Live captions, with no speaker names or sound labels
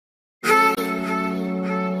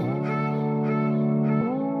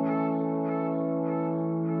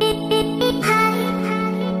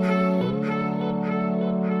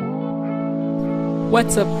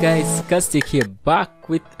What's up guys, Castic here, back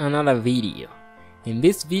with another video. In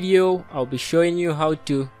this video I'll be showing you how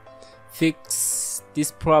to fix this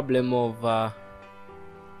problem of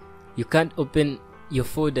you can't open your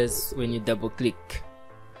folders when you double click.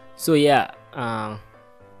 So yeah,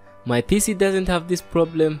 my PC doesn't have this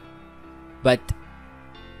problem, but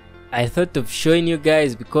I thought of showing you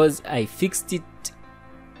guys because I fixed it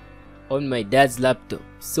on my dad's laptop.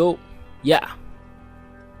 So yeah,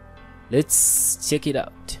 let's check it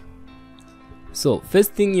out. So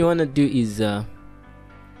first thing you want to do is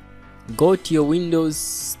go to your Windows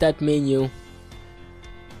start menu,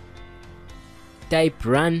 type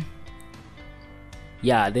run.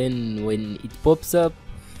 Yeah, then when it pops up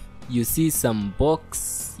you see some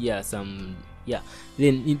box, then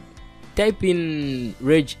type in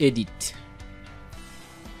regedit.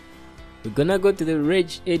 We're gonna go to the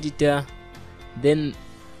reg editor, then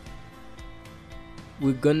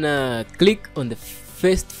we're gonna click on the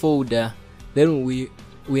first folder, then we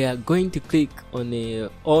are going to click on a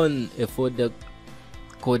folder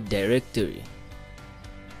called directory.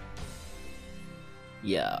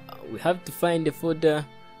 Yeah, we have to find a folder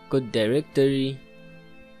called directory.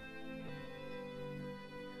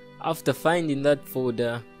 After finding that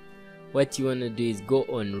folder, what you wanna do is go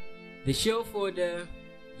on the show folder.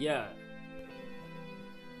 Yeah,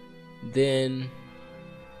 then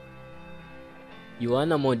you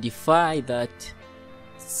wanna modify that,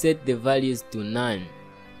 set the values to none.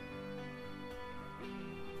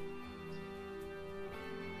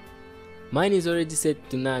 Mine is already set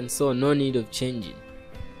to none, so no need of changing.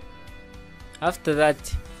 After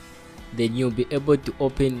that, then you'll be able to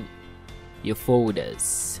open your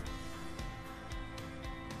folders.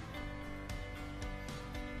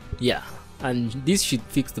 Yeah, and this should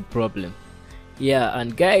fix the problem. Yeah,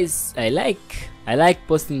 and guys, I like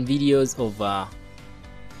posting videos of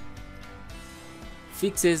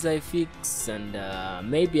fixes I fix, and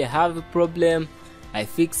maybe I have a problem, I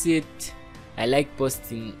fix it. I like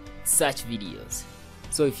posting such videos.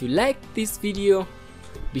 So if you like this video,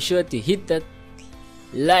 be sure to hit that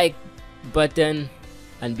like button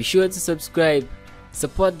and be sure to subscribe,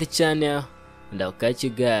 support the channel, and I'll catch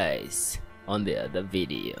you guys on the other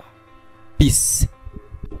video. Peace.